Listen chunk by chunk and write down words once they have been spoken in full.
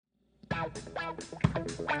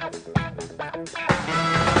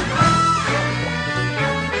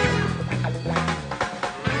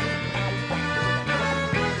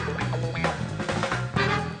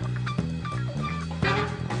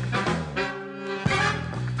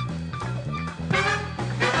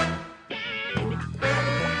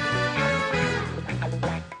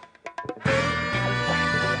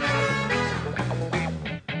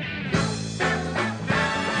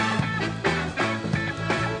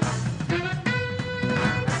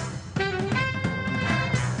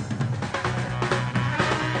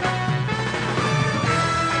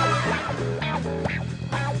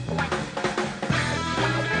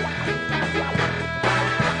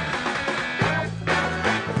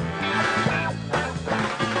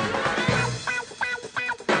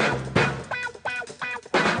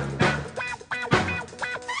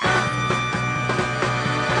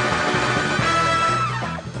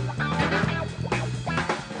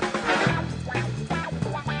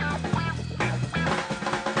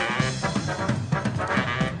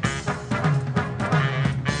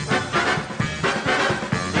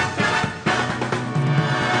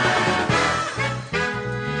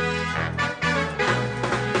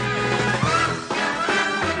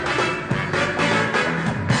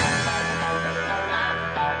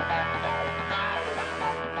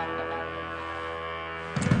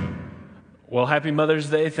Well, happy Mother's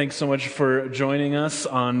Day. Thanks so much for joining us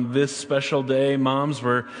on this special day. Moms,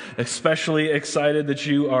 we're especially excited that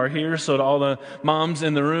you are here. So to all the moms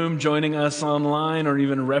in the room joining us online or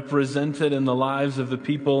even represented in the lives of the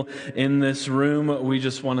people in this room, we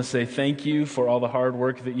just want to say thank you for all the hard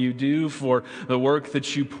work that you do, for the work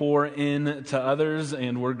that you pour in to others,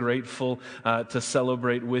 and we're grateful to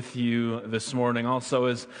celebrate with you this morning. Also,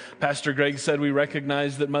 as Pastor Greg said, we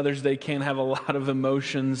recognize that Mother's Day can have a lot of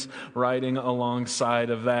emotions riding alongside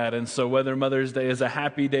of that. And so whether Mother's Day is a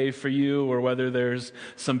happy day for you or whether there's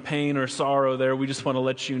some pain or sorrow there, we just want to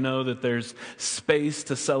let you know that there's space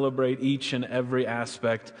to celebrate each and every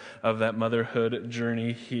aspect of that motherhood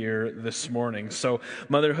journey here this morning. So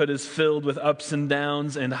motherhood is filled with ups and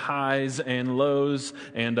downs and highs and lows,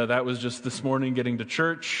 and that was just this morning getting to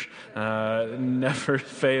church. Never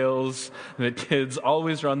fails that kids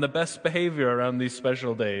always are on the best behavior around these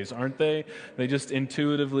special days, aren't they? They just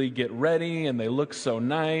intuitively get ready and they look so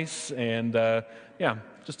nice, and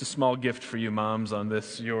just a small gift for you moms on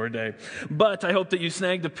this, your day. But I hope that you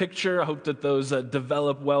snagged a picture. I hope that those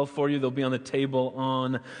develop well for you. They'll be on the table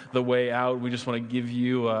on the way out. We just want to give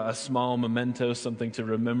you a small memento, something to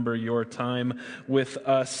remember your time with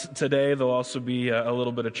us today. There'll also be a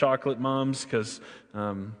little bit of chocolate, moms, because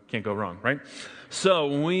can't go wrong, right?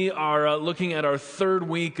 So we are looking at our third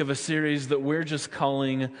week of a series that we're just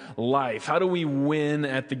calling Life. How do we win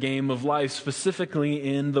at the game of life,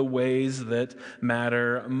 specifically in the ways that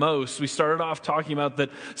matter most? We started off talking about that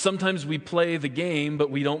sometimes we play the game,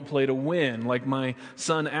 but we don't play to win. Like my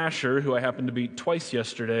son Asher, who I happened to beat twice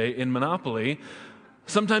yesterday in Monopoly.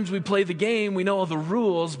 Sometimes we play the game, we know all the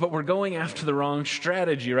rules, but we're going after the wrong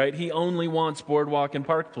strategy, right? He only wants Boardwalk and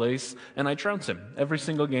Park Place, and I trounce him every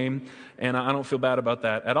single game, and I don't feel bad about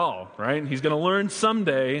that at all, right? He's going to learn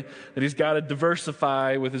someday that he's got to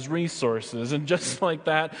diversify with his resources, and just like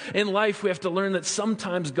that, in life we have to learn that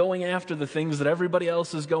sometimes going after the things that everybody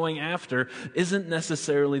else is going after isn't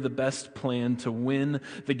necessarily the best plan to win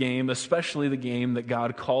the game, especially the game that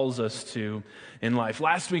God calls us to in life.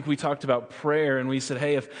 Last week we talked about prayer, and we said,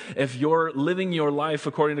 hey, if you're living your life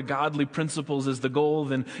according to godly principles as the goal,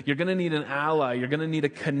 then you're going to need an ally. You're going to need a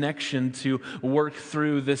connection to work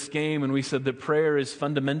through this game. And we said that prayer is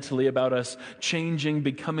fundamentally about us changing,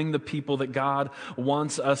 becoming the people that God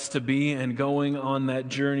wants us to be, and going on that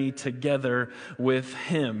journey together with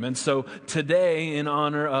Him. And so today, in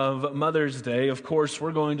honor of Mother's Day, of course,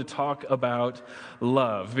 we're going to talk about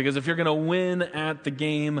love. Because if you're going to win at the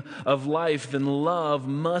game of life, then love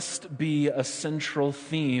must be a central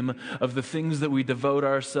theme of the things that we devote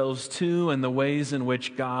ourselves to and the ways in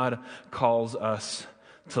which God calls us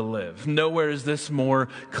to live. Nowhere is this more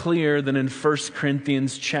clear than in 1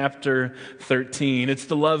 Corinthians chapter 13. It's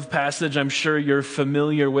the love passage. I'm sure you're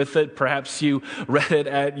familiar with it. Perhaps you read it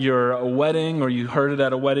at your wedding, or you heard it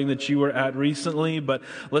at a wedding that you were at recently. But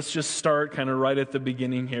let's just start kind of right at the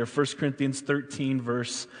beginning here. 1 Corinthians 13,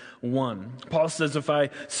 verse 1. Paul says, if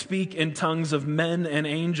I speak in tongues of men and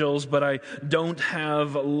angels, but I don't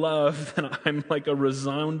have love, then I'm like a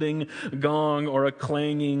resounding gong or a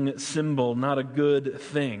clanging cymbal, not a good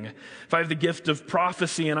thing. If I have the gift of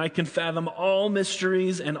prophecy and I can fathom all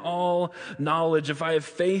mysteries and all knowledge, if I have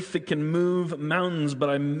faith that can move mountains,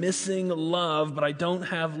 but I'm missing love, but I don't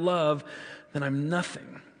have love, then I'm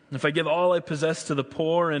nothing. If I give all I possess to the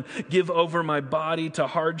poor and give over my body to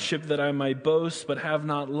hardship that I might boast, but have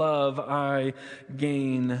not love, I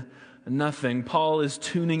gain nothing. Paul is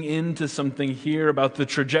tuning into something here about the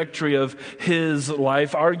trajectory of his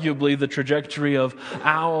life, arguably the trajectory of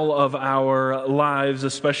all of our lives,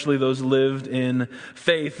 especially those lived in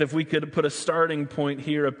faith. If we could put a starting point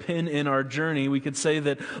here, a pin in our journey, we could say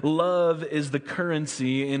that love is the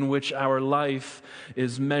currency in which our life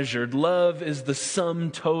is measured. Love is the sum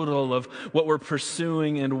total of what we're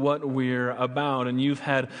pursuing and what we're about. And you've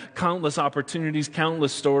had countless opportunities,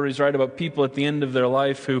 countless stories, right, about people at the end of their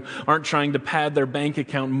life who aren't trying to pad their bank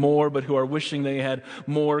account more, but who are wishing they had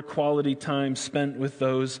more quality time spent with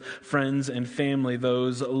those friends and family,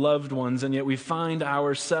 those loved ones. And yet we find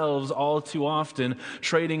ourselves all too often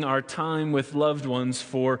trading our time with loved ones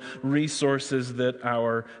for resources that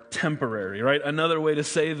are temporary, right? Another way to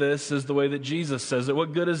say this is the way that Jesus says it.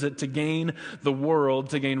 What good is it to gain the world,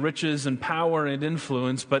 to gain riches and power and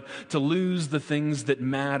influence, but to lose the things that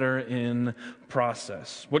matter in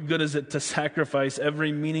process? What good is it to sacrifice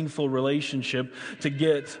every meaningful relationship to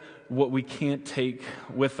get what we can't take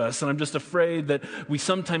with us? And I'm just afraid that we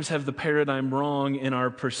sometimes have the paradigm wrong in our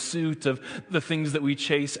pursuit of the things that we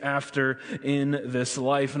chase after in this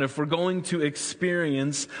life. And if we're going to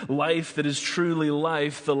experience life that is truly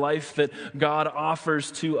life, the life that God offers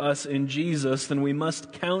to us in Jesus, then we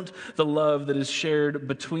must count the love that is shared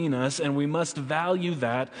between us, and we must value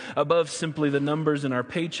that above simply the numbers in our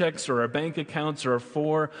paychecks or our bank accounts or our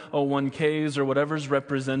 401ks or whatever's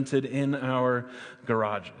represented in our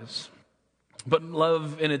garages. But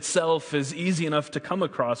love in itself is easy enough to come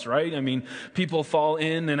across, right? I mean, people fall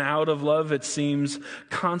in and out of love, it seems,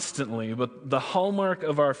 constantly. But the hallmark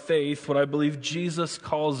of our faith, what I believe Jesus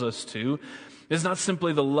calls us to, is not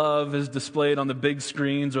simply the love is displayed on the big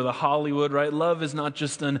screens or the Hollywood, right? Love is not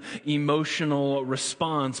just an emotional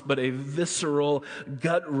response, but a visceral,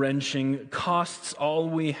 gut-wrenching, costs all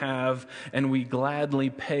we have and we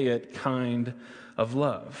gladly pay it kind of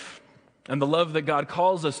love. And the love that God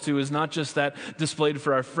calls us to is not just that displayed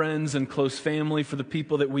for our friends and close family, for the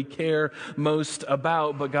people that we care most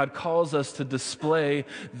about, but God calls us to display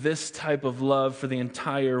this type of love for the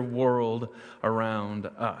entire world around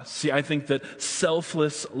us. See, I think that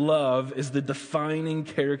selfless love is the defining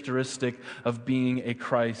characteristic of being a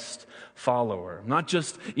Christ follower. Not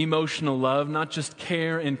just emotional love, not just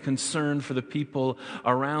care and concern for the people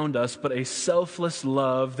around us, but a selfless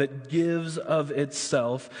love that gives of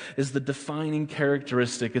itself is the defining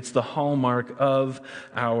characteristic. It's the hallmark of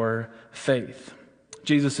our faith.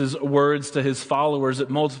 Jesus' words to his followers at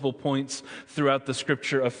multiple points throughout the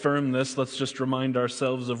scripture affirm this. Let's just remind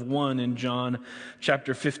ourselves of one in John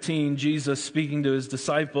chapter 15. Jesus, speaking to his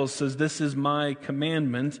disciples, says, "This is my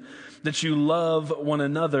commandment, that you love one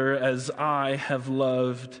another as I have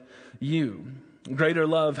loved you. Greater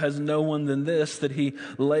love has no one than this, that he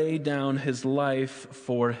lay down his life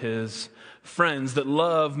for his friends." That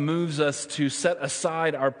love moves us to set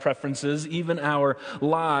aside our preferences, even our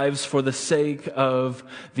lives, for the sake of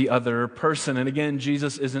the other person. And again,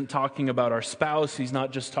 Jesus isn't talking about our spouse. He's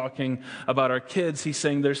not just talking about our kids. He's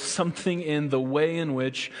saying there's something in the way in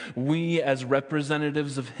which we, as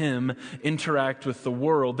representatives of him, interact with the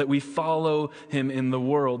world, that we follow him in the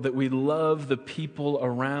world, that we love the people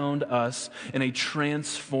around us in a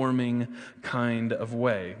transforming kind of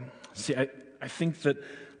way. See, I think that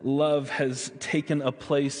love has taken a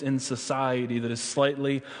place in society that is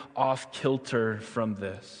slightly off kilter from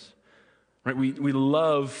this. Right? We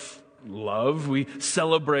love, we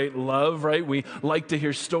celebrate love, right? We like to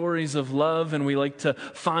hear stories of love, and we like to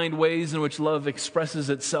find ways in which love expresses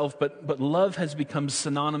itself, but love has become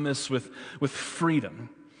synonymous with freedom.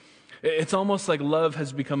 It's almost like love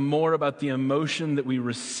has become more about the emotion that we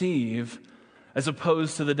receive as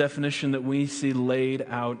opposed to the definition that we see laid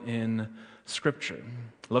out in Scripture.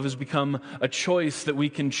 Love has become a choice that we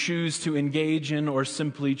can choose to engage in or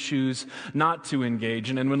simply choose not to engage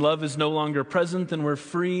in. And when love is no longer present, then we're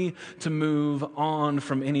free to move on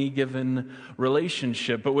from any given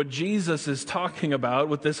relationship. But what Jesus is talking about,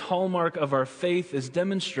 what this hallmark of our faith is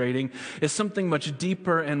demonstrating, is something much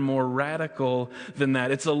deeper and more radical than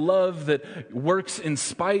that. It's a love that works in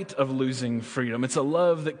spite of losing freedom. It's a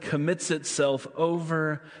love that commits itself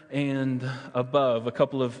over and above. A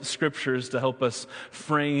couple of scriptures to help us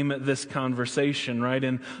frame frame this conversation, right?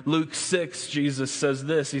 In Luke 6, Jesus says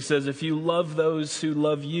this. He says, if you love those who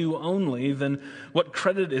love you only, then what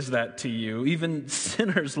credit is that to you? Even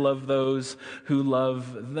sinners love those who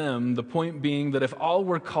love them. The point being that if all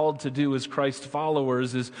we're called to do as Christ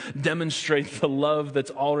followers is demonstrate the love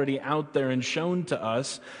that's already out there and shown to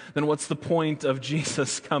us, then what's the point of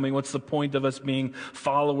Jesus coming? What's the point of us being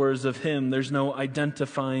followers of him? There's no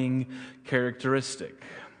identifying characteristic.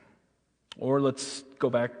 Or let's go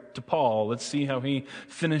back to Paul. Let's see how he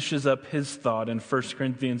finishes up his thought in 1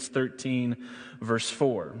 Corinthians 13, verse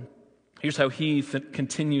 4. Here's how he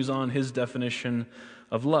continues on his definition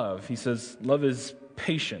of love. He says, love is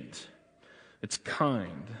patient. It's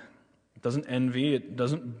kind. It doesn't envy. It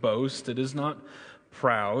doesn't boast. It is not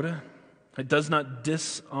proud. It does not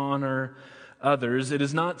dishonor others. It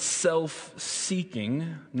is not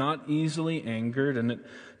self-seeking, not easily angered, and it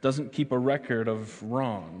doesn't keep a record of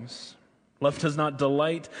wrongs. Love does not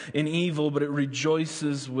delight in evil, but it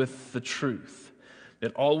rejoices with the truth.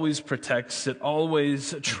 It always protects, it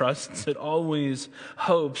always trusts, it always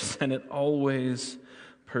hopes, and it always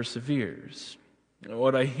perseveres.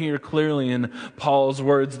 What I hear clearly in Paul's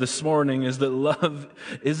words this morning is that love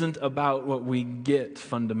isn't about what we get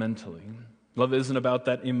fundamentally. Love isn't about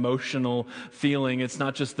that emotional feeling. It's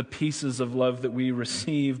not just the pieces of love that we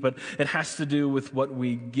receive, but it has to do with what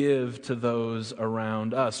we give to those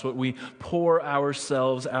around us, what we pour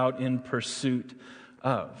ourselves out in pursuit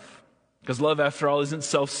of. Because love, after all, isn't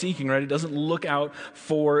self-seeking, right? It doesn't look out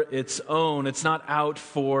for its own. It's not out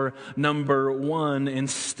for number one.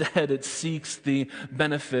 Instead, it seeks the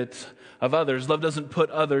benefit of others. Love doesn't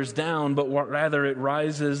put others down, but rather it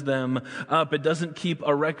rises them up. It doesn't keep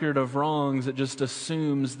a record of wrongs. It just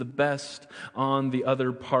assumes the best on the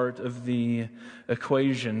other part of the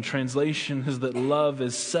equation. Translation is that love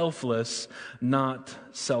is selfless, not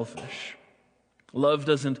selfish. Love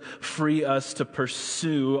doesn't free us to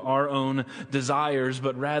pursue our own desires,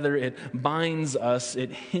 but rather it binds us,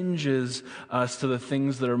 it hinges us to the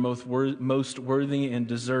things that are most worthy and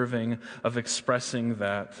deserving of expressing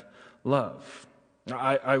that love.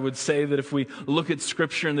 I would say that if we look at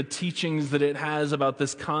Scripture and the teachings that it has about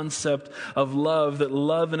this concept of love, that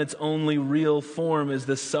love in its only real form is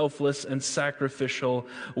this selfless and sacrificial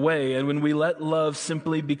way. And when we let love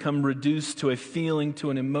simply become reduced to a feeling,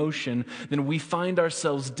 to an emotion, then we find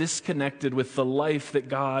ourselves disconnected with the life that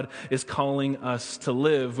God is calling us to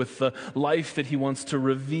live, with the life that He wants to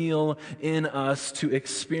reveal in us, to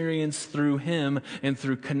experience through Him and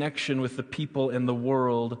through connection with the people in the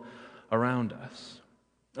world around us.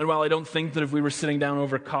 And while I don't think that if we were sitting down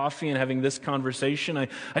over coffee and having this conversation, I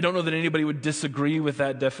don't know that anybody would disagree with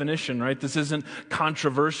that definition, right? This isn't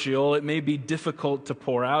controversial. It may be difficult to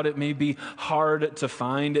pour out. It may be hard to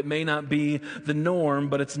find. It may not be the norm,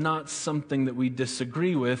 but it's not something that we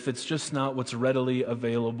disagree with. It's just not what's readily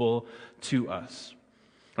available to us.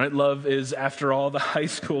 Right? Love is, after all, the high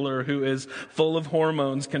schooler who is full of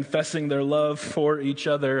hormones, confessing their love for each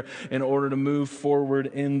other in order to move forward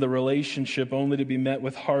in the relationship, only to be met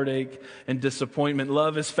with heartache and disappointment.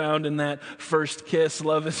 Love is found in that first kiss.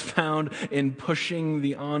 Love is found in pushing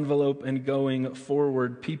the envelope and going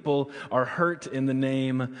forward. People are hurt in the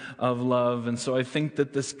name of love. And so I think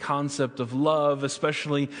that this concept of love,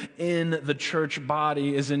 especially in the church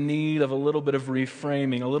body, is in need of a little bit of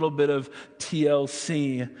reframing, a little bit of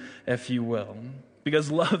TLC, if you will.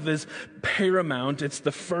 Because love is paramount. It's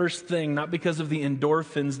the first thing, not because of the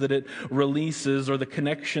endorphins that it releases or the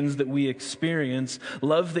connections that we experience.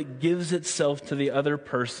 Love that gives itself to the other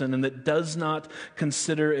person and that does not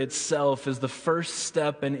consider itself is the first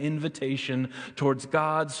step and invitation towards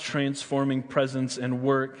God's transforming presence and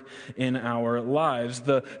work in our lives.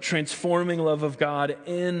 The transforming love of God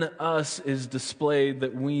in us is displayed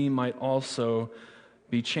that we might also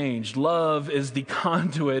be changed. Love is the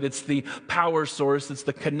conduit, it's the power source, it's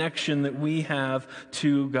the connection that we have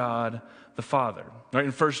to God the Father. Right?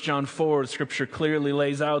 In 1 John 4, Scripture clearly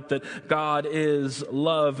lays out that God is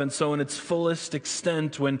love, and so in its fullest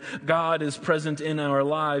extent, when God is present in our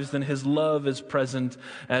lives, then His love is present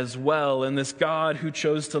as well. And this God who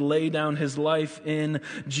chose to lay down His life in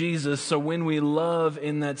Jesus, so when we love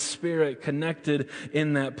in that Spirit, connected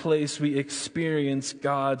in that place, we experience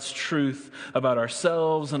God's truth about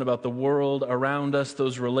ourselves and about the world around us,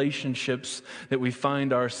 those relationships that we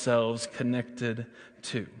find ourselves connected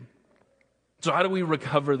to. So how do we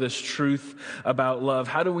recover this truth about love?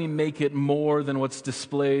 How do we make it more than what's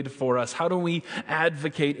displayed for us? How do we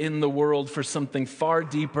advocate in the world for something far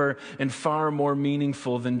deeper and far more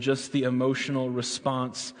meaningful than just the emotional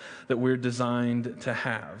response that we're designed to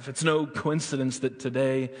have? It's no coincidence that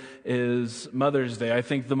today is Mother's Day. I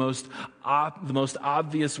think the most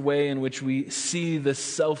obvious way in which we see this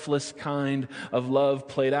selfless kind of love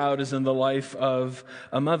played out is in the life of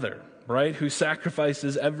a mother, right? Who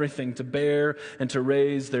sacrifices everything to bear and to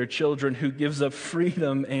raise their children, who gives up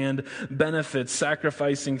freedom and benefits,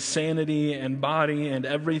 sacrificing sanity and body and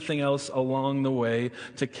everything else along the way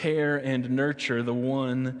to care and nurture the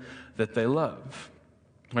one that they love,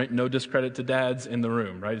 right? No discredit to dads in the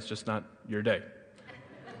room, right? It's just not your day.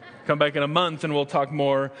 Come back in a month and we'll talk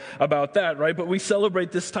more about that, right? But we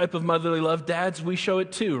celebrate this type of motherly love. Dads, we show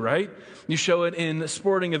it too, right? You show it in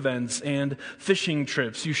sporting events and fishing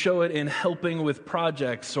trips. You show it in helping with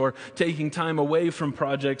projects or taking time away from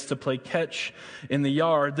projects to play catch in the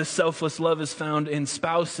yard. This selfless love is found in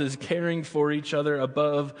spouses caring for each other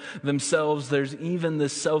above themselves. There's even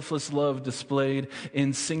this selfless love displayed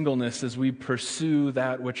in singleness as we pursue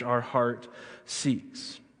that which our heart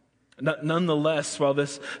seeks. Nonetheless, while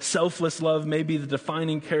this selfless love may be the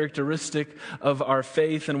defining characteristic of our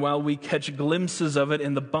faith, and while we catch glimpses of it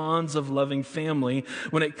in the bonds of loving family,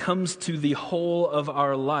 when it comes to the whole of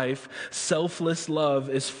our life, selfless love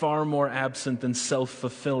is far more absent than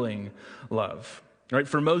self-fulfilling love. Right?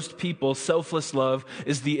 For most people, selfless love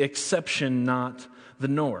is the exception, not the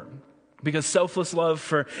norm. Because selfless love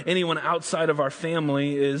for anyone outside of our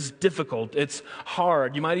family is difficult. It's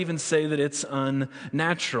hard. You might even say that it's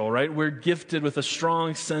unnatural, right? We're gifted with a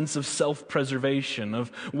strong sense of self-preservation,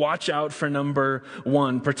 of watch out for number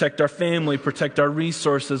one, protect our family, protect our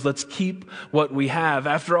resources. Let's keep what we have.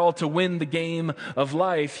 After all, to win the game of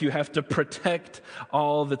life, you have to protect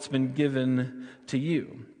all that's been given to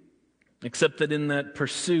you. Except that in that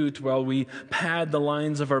pursuit, while we pad the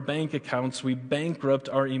lines of our bank accounts, we bankrupt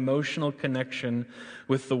our emotional connection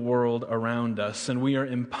with the world around us. And we are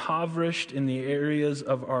impoverished in the areas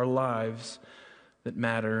of our lives that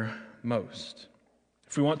matter most.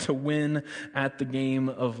 If we want to win at the game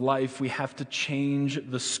of life, we have to change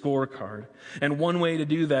the scorecard. And one way to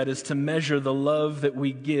do that is to measure the love that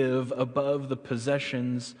we give above the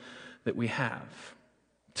possessions that we have.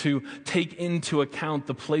 To take into account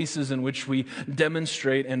the places in which we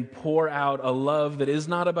demonstrate and pour out a love that is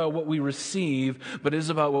not about what we receive, but is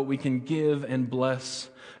about what we can give and bless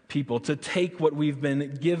people. To take what we've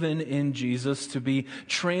been given in Jesus, to be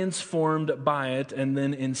transformed by it, and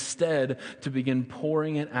then instead to begin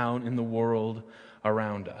pouring it out in the world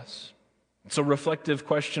around us. It's a reflective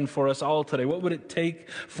question for us all today. What would it take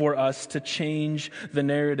for us to change the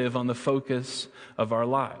narrative on the focus of our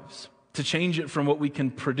lives? To change it from what we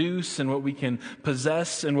can produce and what we can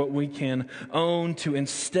possess and what we can own to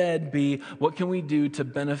instead be, what can we do to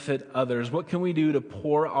benefit others? What can we do to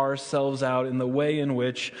pour ourselves out in the way in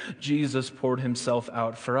which Jesus poured himself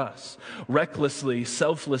out for us? Recklessly,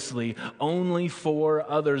 selflessly, only for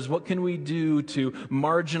others. What can we do to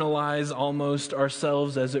marginalize almost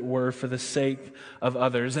ourselves, as it were, for the sake of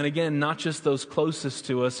others? And again, not just those closest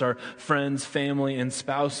to us, our friends, family, and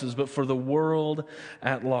spouses, but for the world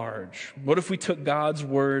at large. What if we took God's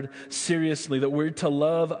word seriously, that we're to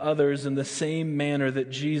love others in the same manner that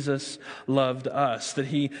Jesus loved us, that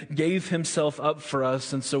he gave himself up for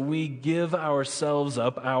us, and so we give ourselves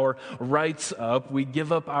up, our rights up, we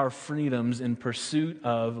give up our freedoms in pursuit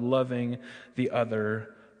of loving the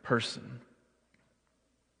other person.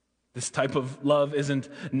 This type of love isn't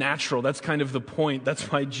natural. That's kind of the point. That's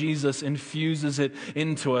why Jesus infuses it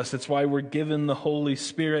into us. It's why we're given the Holy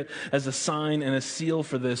Spirit as a sign and a seal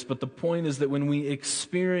for this. But the point is that when we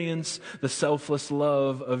experience the selfless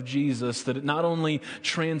love of Jesus, that it not only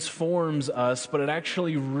transforms us, but it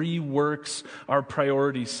actually reworks our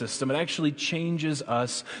priority system. It actually changes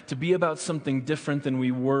us to be about something different than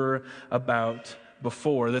we were about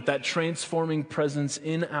before, that transforming presence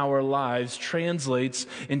in our lives translates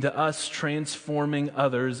into us transforming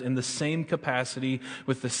others in the same capacity,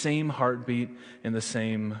 with the same heartbeat, in the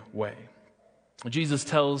same way. Jesus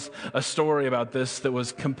tells a story about this that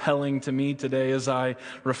was compelling to me today as I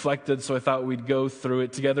reflected, so I thought we'd go through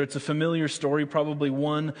it together. It's a familiar story, probably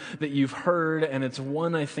one that you've heard, and it's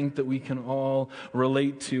one I think that we can all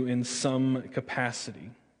relate to in some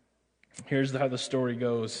capacity. Here's how the story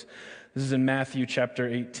goes. This is in Matthew chapter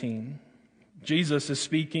 18. Jesus is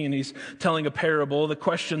speaking and he's telling a parable. The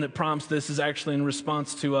question that prompts this is actually in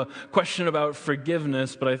response to a question about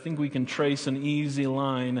forgiveness, but I think we can trace an easy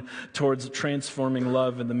line towards transforming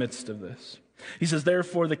love in the midst of this. He says,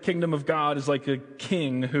 therefore, the kingdom of God is like a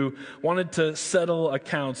king who wanted to settle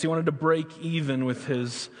accounts. He wanted to break even with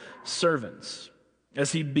his servants.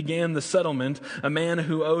 As he began the settlement, a man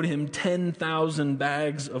who owed him 10,000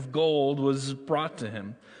 bags of gold was brought to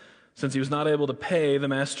him. Since he was not able to pay, the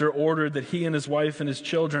master ordered that he and his wife and his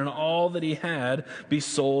children, all that he had, be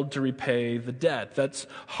sold to repay the debt. That's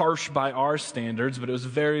harsh by our standards, but it was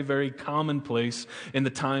very, very commonplace in the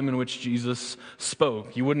time in which Jesus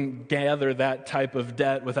spoke. You wouldn't gather that type of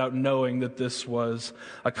debt without knowing that this was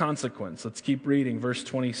a consequence. Let's keep reading, verse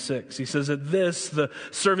 26. He says, at this, the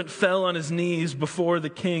servant fell on his knees before the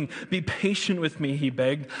king. Be patient with me, he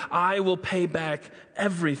begged. I will pay back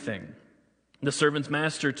everything. The servant's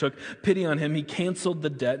master took pity on him. He canceled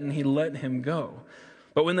the debt and he let him go.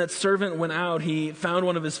 But when that servant went out, he found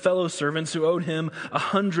one of his fellow servants who owed him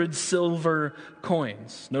 100 silver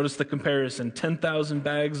coins. Notice the comparison, 10,000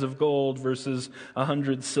 bags of gold versus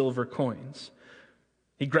 100 silver coins.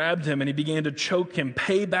 He grabbed him and he began to choke him.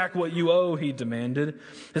 Pay back what you owe, he demanded.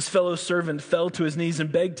 His fellow servant fell to his knees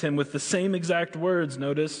and begged him with the same exact words,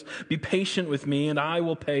 notice, be patient with me and I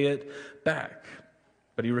will pay it back.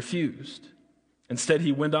 But he refused. Instead,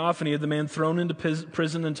 he went off and he had the man thrown into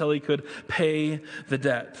prison until he could pay the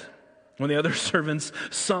debt. When the other servants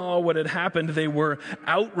saw what had happened, they were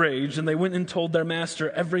outraged and they went and told their master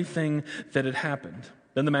everything that had happened.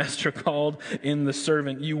 Then the master called in the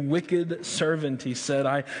servant. You wicked servant, he said,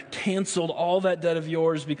 I canceled all that debt of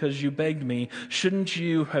yours because you begged me. Shouldn't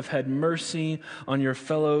you have had mercy on your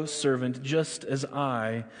fellow servant just as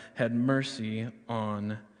I had mercy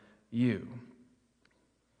on you?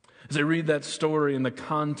 As I read that story in the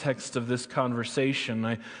context of this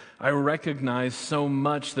conversation, I recognize so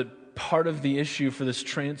much that part of the issue for this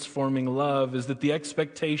transforming love is that the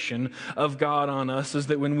expectation of God on us is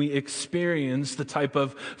that when we experience the type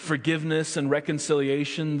of forgiveness and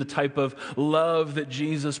reconciliation, the type of love that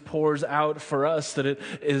Jesus pours out for us, that it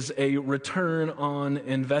is a return on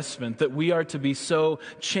investment, that we are to be so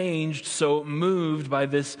changed, so moved by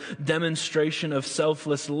this demonstration of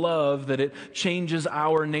selfless love that it changes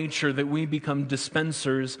our nature, that we become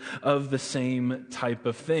dispensers of the same type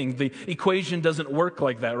of thing. The equation doesn't work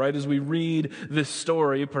like that, right? As we read this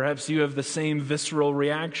story, perhaps you have the same visceral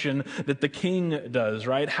reaction that the king does,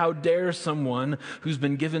 right? How dare someone who's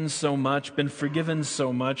been given so much, been forgiven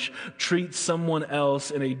so much, treat someone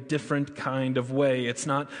else in a different kind of way? It's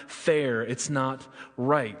not fair. It's not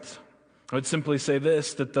right. I would simply say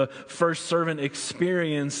this, that the first servant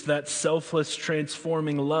experienced that selfless,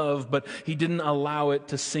 transforming love, but he didn't allow it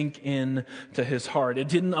to sink in to his heart. It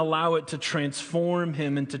didn't allow it to transform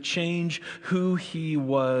him and to change who he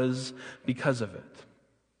was because of it.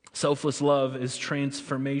 Selfless love is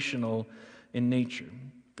transformational in nature.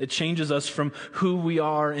 It changes us from who we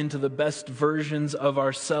are into the best versions of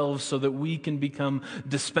ourselves so that we can become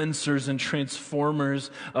dispensers and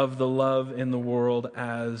transformers of the love in the world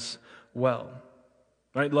as well.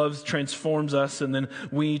 Right? Love transforms us and then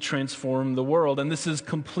we transform the world. And this is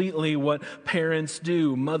completely what parents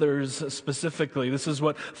do, mothers specifically. This is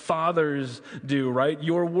what fathers do, right?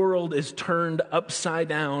 Your world is turned upside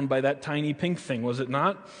down by that tiny pink thing, was it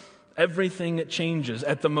not? Everything changes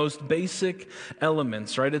at the most basic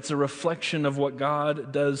elements, right? It's a reflection of what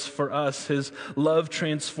God does for us. His love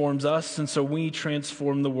transforms us, and so we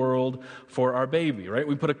transform the world for our baby, right?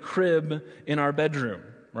 We put a crib in our bedroom.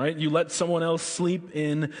 Right? You let someone else sleep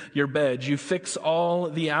in your bed. You fix all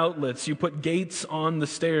the outlets. You put gates on the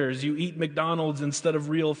stairs. You eat McDonald's instead of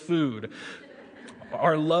real food.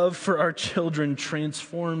 Our love for our children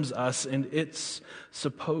transforms us, and it's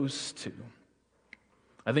supposed to.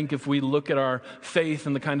 I think if we look at our faith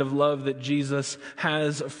and the kind of love that Jesus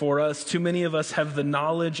has for us, too many of us have the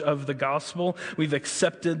knowledge of the gospel. We've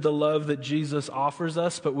accepted the love that Jesus offers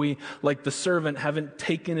us, but we, like the servant, haven't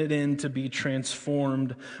taken it in to be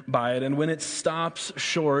transformed by it. And when it stops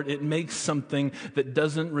short, it makes something that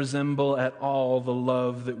doesn't resemble at all the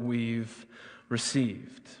love that we've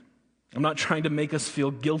received. I'm not trying to make us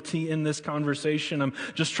feel guilty in this conversation. I'm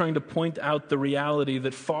just trying to point out the reality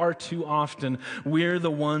that far too often we're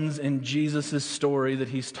the ones in Jesus' story that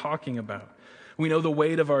he's talking about. We know the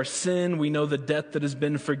weight of our sin. We know the debt that has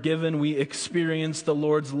been forgiven. We experience the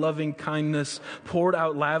Lord's loving kindness poured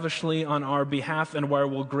out lavishly on our behalf. And while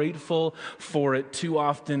we're grateful for it, too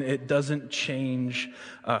often it doesn't change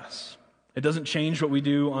us. It doesn't change what we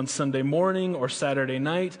do on Sunday morning or Saturday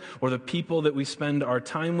night or the people that we spend our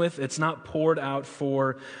time with. It's not poured out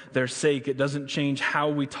for their sake. It doesn't change how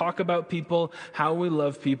we talk about people, how we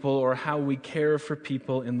love people, or how we care for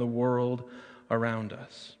people in the world around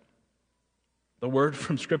us. The word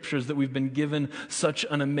from Scripture is that we've been given such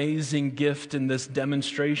an amazing gift in this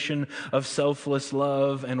demonstration of selfless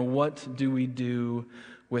love, and what do we do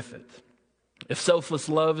with it? If selfless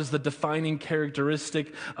love is the defining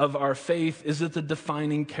characteristic of our faith, is it the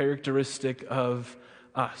defining characteristic of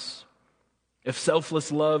us? If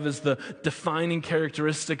selfless love is the defining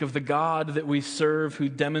characteristic of the God that we serve, who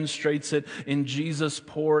demonstrates it in Jesus'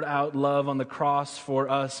 poured out love on the cross for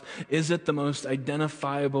us, is it the most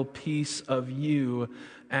identifiable piece of you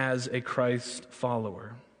as a Christ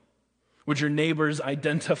follower? Would your neighbors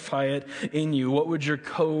identify it in you? What would your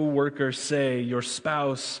co-worker say, your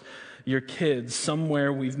spouse, your kids?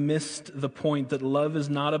 Somewhere we've missed the point that love is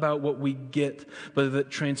not about what we get, but that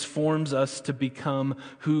transforms us to become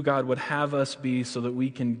who God would have us be so that we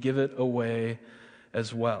can give it away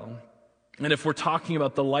as well. And if we're talking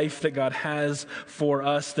about the life that God has for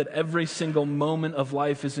us, that every single moment of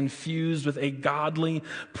life is infused with a godly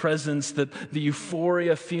presence, that the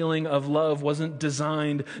euphoria feeling of love wasn't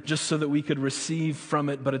designed just so that we could receive from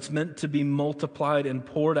it, but it's meant to be multiplied and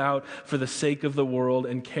poured out for the sake of the world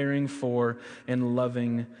and caring for and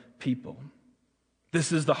loving people.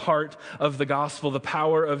 This is the heart of the gospel, the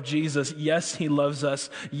power of Jesus. Yes, he loves us.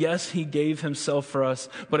 Yes, he gave himself for us,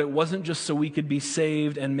 but it wasn't just so we could be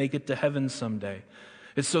saved and make it to heaven someday.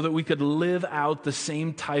 It's so that we could live out the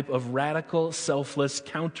same type of radical, selfless,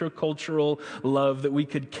 countercultural love, that we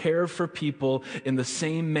could care for people in the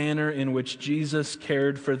same manner in which Jesus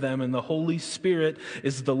cared for them. And the Holy Spirit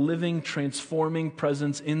is the living, transforming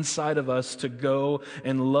presence inside of us to go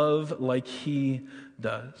and love like he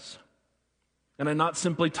does. And I'm not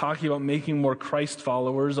simply talking about making more Christ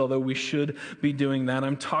followers, although we should be doing that.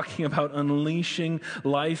 I'm talking about unleashing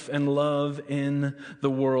life and love in the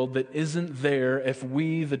world that isn't there if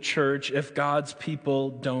we, the church, if God's people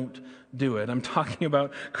don't do it. I'm talking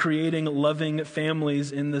about creating loving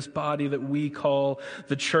families in this body that we call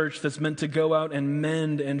the church, that's meant to go out and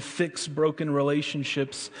mend and fix broken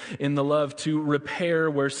relationships in the love, to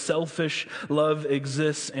repair where selfish love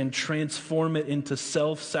exists and transform it into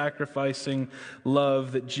self-sacrificing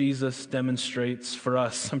love that Jesus demonstrates for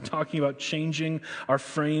us. I'm talking about changing our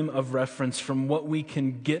frame of reference from what we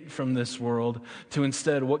can get from this world to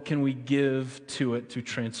instead what can we give to it to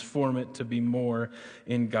transform it to be more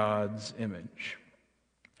in God's image.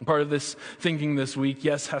 Part of this thinking this week,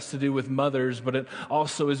 yes, has to do with mothers, but it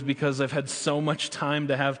also is because I've had so much time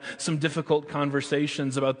to have some difficult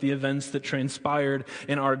conversations about the events that transpired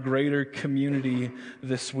in our greater community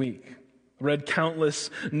this week. Read countless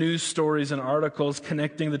news stories and articles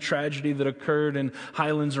connecting the tragedy that occurred in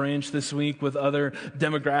Highlands Ranch this week with other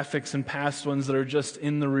demographics and past ones that are just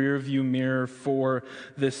in the rearview mirror for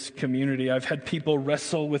this community. I've had people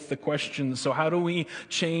wrestle with the question, so how do we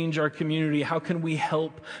change our community? How can we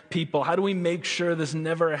help people? How do we make sure this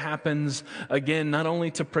never happens again, not only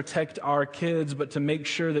to protect our kids, but to make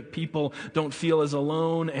sure that people don't feel as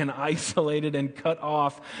alone and isolated and cut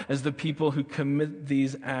off as the people who commit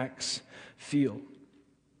these acts feel?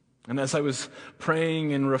 And as I was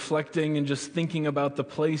praying and reflecting and just thinking about the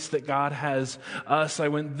place that God has us, I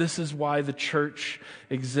went, this is why the church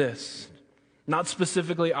exists. Not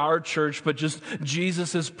specifically our church, but just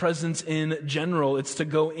Jesus' presence in general. It's to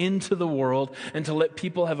go into the world and to let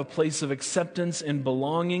people have a place of acceptance and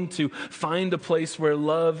belonging, to find a place where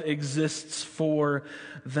love exists for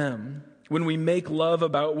them. When we make love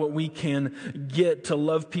about what we can get, to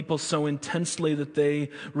love people so intensely that they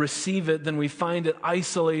receive it, then we find it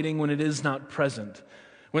isolating when it is not present.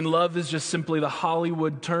 When love is just simply the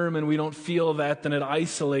Hollywood term and we don't feel that, then it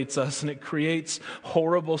isolates us and it creates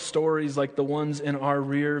horrible stories like the ones in our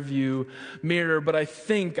rear view mirror. But I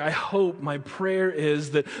hope, my prayer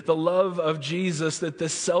is that the love of Jesus, that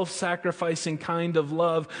this self-sacrificing kind of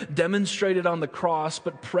love demonstrated on the cross,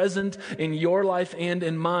 but present in your life and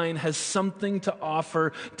in mine, has something to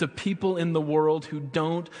offer to people in the world who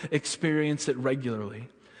don't experience it regularly.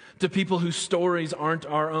 To people whose stories aren't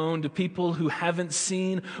our own, to people who haven't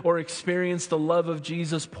seen or experienced the love of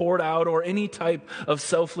Jesus poured out or any type of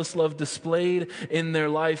selfless love displayed in their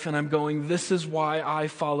life. And I'm going, this is why I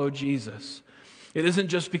follow Jesus. It isn't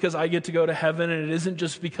just because I get to go to heaven, and it isn't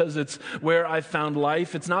just because it's where I found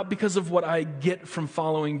life. It's not because of what I get from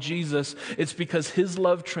following Jesus. It's because his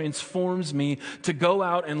love transforms me to go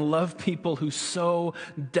out and love people who so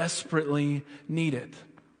desperately need it.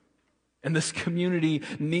 And this community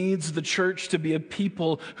needs the church to be a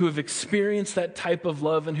people who have experienced that type of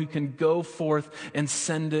love and who can go forth and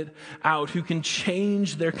send it out, who can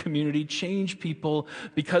change their community, change people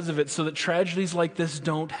because of it, so that tragedies like this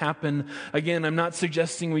don't happen again. I'm not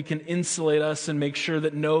suggesting we can insulate us and make sure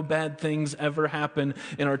that no bad things ever happen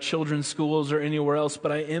in our children's schools or anywhere else,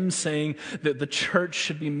 but I am saying that the church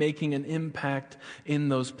should be making an impact in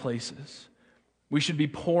those places. We should be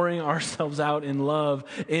pouring ourselves out in love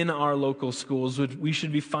in our local schools. We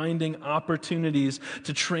should be finding opportunities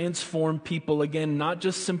to transform people, again, not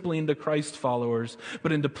just simply into Christ followers,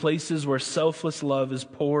 but into places where selfless love is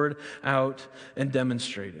poured out and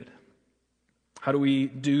demonstrated. How do we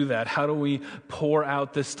do that? How do we pour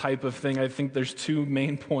out this type of thing? I think there's two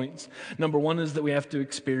main points. Number one is that we have to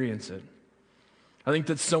experience it. I think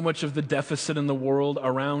that so much of the deficit in the world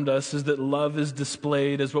around us is that love is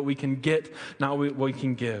displayed as what we can get, not what we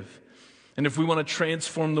can give. And if we want to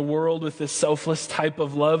transform the world with this selfless type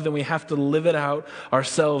of love, then we have to live it out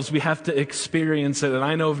ourselves. We have to experience it. And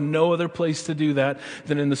I know of no other place to do that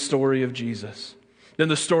than in the story of Jesus. Then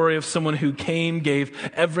the story of someone who came,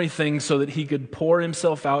 gave everything so that he could pour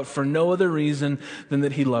himself out for no other reason than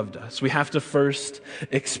that he loved us. We have to first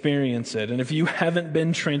experience it. And if you haven't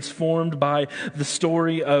been transformed by the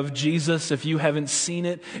story of Jesus, if you haven't seen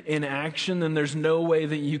it in action, then there's no way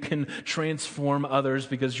that you can transform others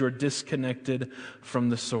because you're disconnected from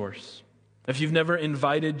the source. If you've never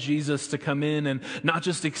invited Jesus to come in and not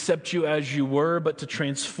just accept you as you were, but to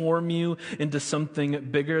transform you into something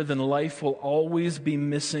bigger, then life will always be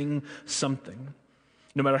missing something.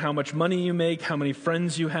 No matter how much money you make, how many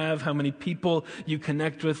friends you have, how many people you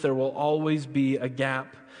connect with, there will always be a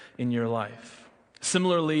gap in your life.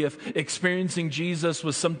 Similarly, if experiencing Jesus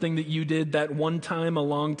was something that you did that one time a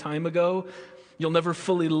long time ago, you'll never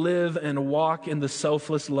fully live and walk in the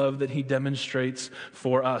selfless love that he demonstrates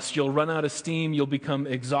for us. You'll run out of steam. You'll become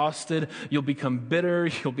exhausted. You'll become bitter.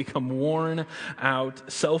 You'll become worn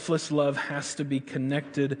out. Selfless love has to be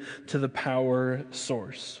connected to the power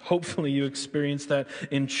source. Hopefully you experience that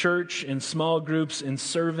in church, in small groups, in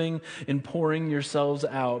serving, in pouring yourselves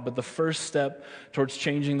out. But the first step towards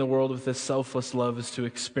changing the world with this selfless love is to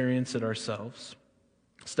experience it ourselves.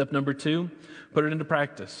 Step number 2, put it into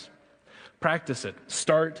practice. Practice it.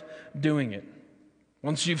 Start doing it.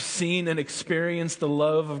 Once you've seen and experienced the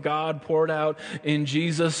love of God poured out in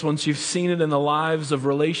Jesus, once you've seen it in the lives of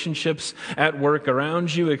relationships at work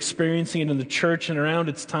around you, experiencing it in the church and around,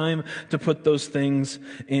 it's time to put those things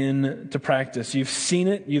into practice. You've seen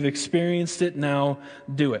it, you've experienced it, now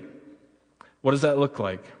do it. What does that look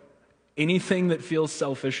like? Anything that feels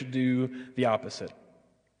selfish, do the opposite.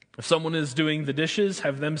 If someone is doing the dishes,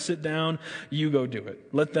 have them sit down, you go do it.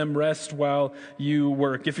 Let them rest while you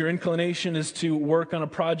work. If your inclination is to work on a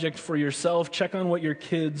project for yourself, check on what your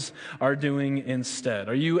kids are doing instead.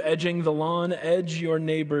 Are you edging the lawn? Edge your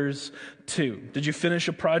neighbors too. Did you finish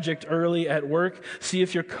a project early at work? See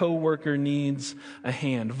if your coworker needs a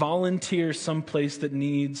hand. Volunteer someplace that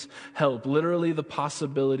needs help. Literally, the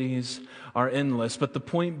possibilities are endless. But the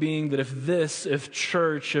point being that if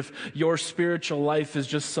church, if your spiritual life is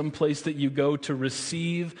just some place that you go to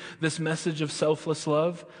receive this message of selfless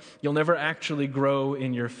love, you'll never actually grow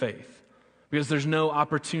in your faith. Because there's no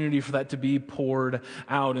opportunity for that to be poured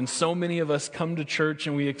out. And so many of us come to church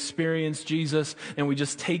and we experience Jesus and we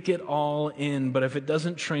just take it all in. But if it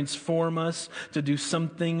doesn't transform us to do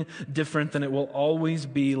something different, then it will always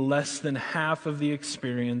be less than half of the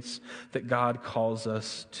experience that God calls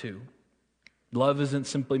us to. Love isn't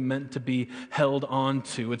simply meant to be held on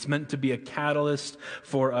to. It's meant to be a catalyst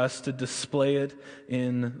for us to display it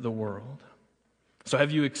in the world. So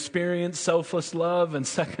have you experienced selfless love? And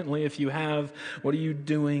secondly, if you have, what are you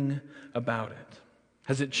doing about it?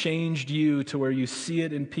 Has it changed you to where you see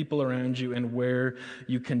it in people around you and where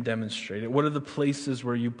you can demonstrate it? What are the places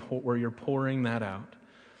where you're pouring that out?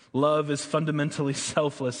 Love is fundamentally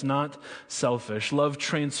selfless, not selfish. Love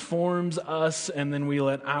transforms us, and then we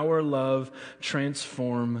let our love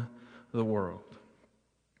transform the world.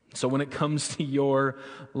 So when it comes to your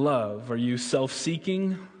love, are you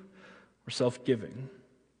self-seeking or self-giving?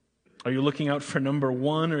 Are you looking out for number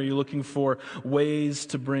one, or are you looking for ways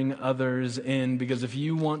to bring others in? Because if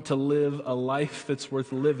you want to live a life that's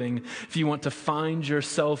worth living, if you want to find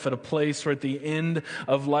yourself at a place where at the end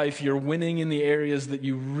of life you're winning in the areas that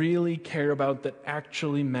you really care about, that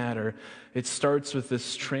actually matter, it starts with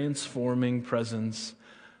this transforming presence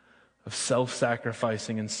of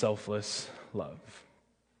self-sacrificing and selfless love.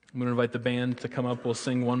 I'm going to invite the band to come up. We'll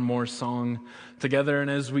sing one more song together.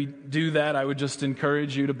 And as we do that, I would just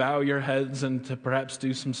encourage you to bow your heads and to perhaps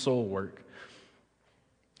do some soul work.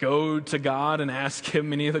 Go to God and ask Him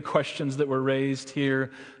many of the questions that were raised here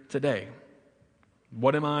today.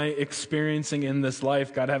 What am I experiencing in this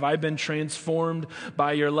life, God? Have I been transformed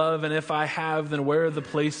by your love? And if I have, then where are the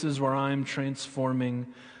places where I'm transforming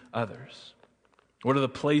others? What are the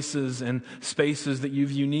places and spaces that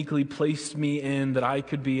you've uniquely placed me in that I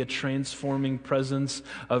could be a transforming presence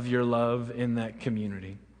of your love in that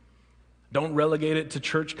community? Don't relegate it to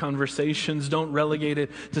church conversations. Don't relegate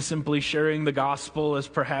it to simply sharing the gospel as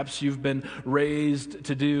perhaps you've been raised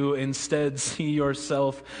to do. Instead, see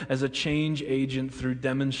yourself as a change agent through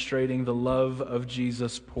demonstrating the love of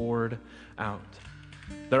Jesus poured out.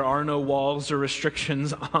 There are no walls or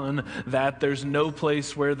restrictions on that. There's no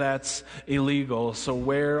place where that's illegal. So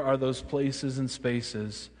where are those places and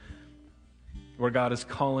spaces where God is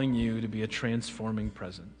calling you to be a transforming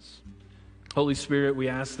presence? Holy Spirit, we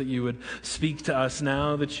ask that you would speak to us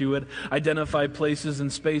now, that you would identify places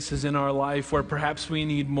and spaces in our life where perhaps we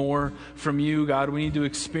need more from you, God. We need to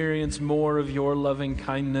experience more of your loving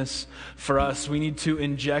kindness for us. We need to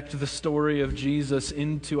inject the story of Jesus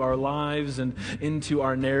into our lives and into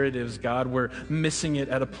our narratives, God. We're missing it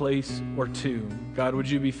at a place or two. God, would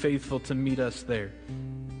you be faithful to meet us there?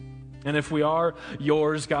 And if we are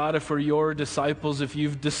yours, God, if we're your disciples, if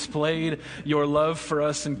you've displayed your love for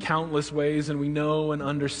us in countless ways and we know and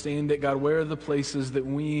understand it, God, where are the places that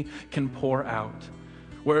we can pour out?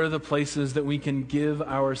 Where are the places that we can give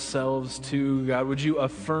ourselves to? God, would you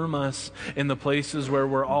affirm us in the places where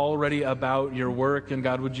we're already about your work? And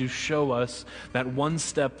God, would you show us that one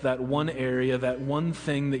step, that one area, that one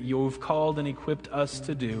thing that you've called and equipped us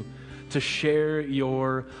to do, to share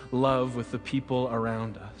your love with the people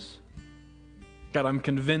around us? God, I'm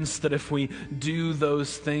convinced that if we do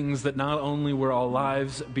those things, that not only will our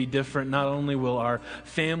lives be different, not only will our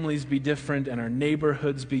families be different and our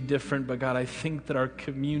neighborhoods be different, but God, I think that our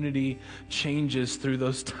community changes through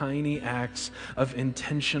those tiny acts of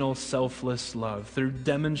intentional, selfless love, through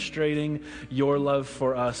demonstrating your love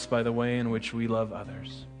for us by the way in which we love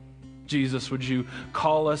others. Jesus, would you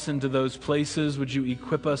call us into those places? Would you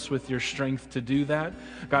equip us with your strength to do that?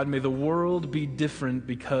 God, may the world be different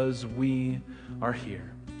because we are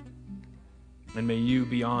here. And may you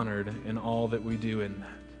be honored in all that we do in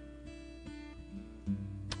that.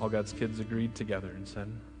 All God's kids agreed together and said,